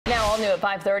at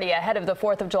 5:30. Ahead of the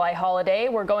 4th of July holiday,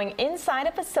 we're going inside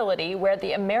a facility where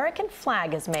the American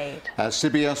flag is made. As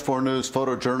CBS 4 News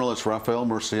photojournalist Rafael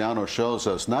Murciano shows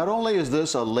us, not only is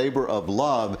this a labor of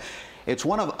love, it's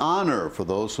one of honor for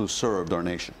those who served our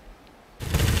nation.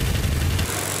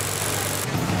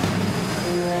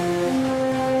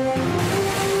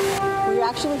 We're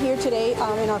actually here today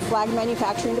in our flag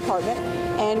manufacturing department,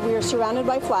 and we are surrounded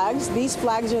by flags. These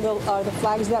flags are the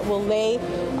flags that will lay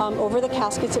over the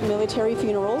caskets at military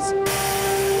funerals.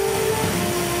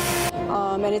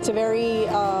 And it's a very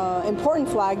important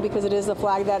flag because it is a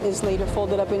flag that is later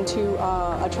folded up into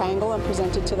a triangle and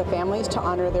presented to the families to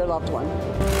honor their loved one.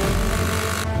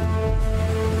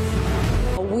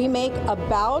 We make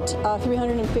about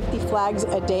 350 flags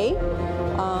a day,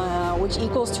 which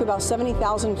equals to about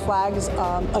 70,000 flags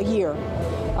a year.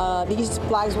 These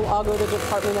flags will all go to the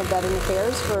Department of Veteran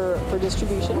Affairs for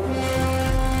distribution.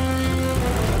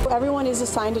 Everyone is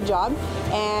assigned a job,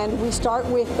 and we start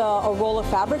with a roll of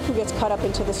fabric who gets cut up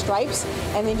into the stripes,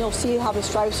 and then you'll see how the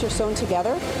stripes are sewn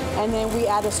together. And then we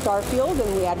add a star field,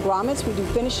 and we add grommets, we do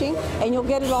finishing, and you'll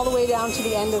get it all the way down to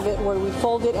the end of it where we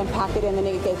fold it and pack it, and then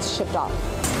it gets shipped off.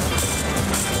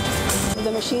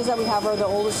 The machines that we have are the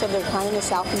oldest of their kind in the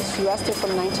Southeast U.S. They're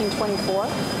from 1924.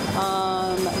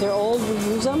 They're old, we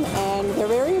use them, and they're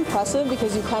very impressive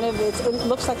because it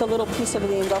looks like a little piece of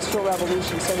the Industrial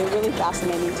Revolution, so they're really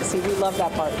fascinating to see. We love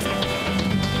that part.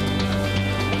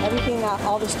 Everything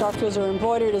all the star fields are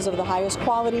embroidered is of the highest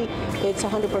quality. It's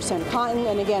 100% cotton,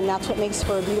 and again, that's what makes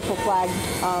for a beautiful flag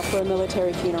for a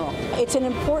military funeral. It's an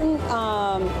important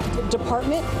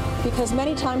department because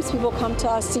many times people come to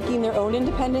us seeking their own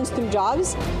independence through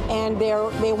jobs, and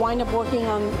they wind up working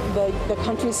on the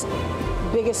country's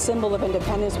biggest symbol of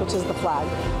independence, which is the flag.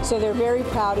 So they're very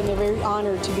proud and they're very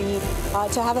honored to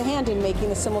have a hand in making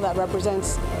the symbol that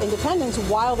represents independence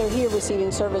while they're here receiving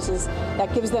services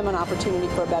that gives them an opportunity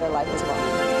for a better life as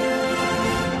well.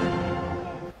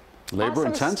 Labor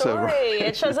intensive. Story.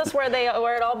 It shows us where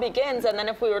it all begins, and then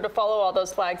if we were to follow all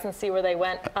those flags and see where they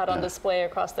went out on display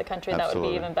across the country, that would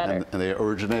be even better. And they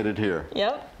originated here.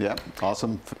 Yep. Yeah.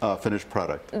 Awesome finished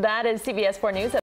product. That is CBS 4 News.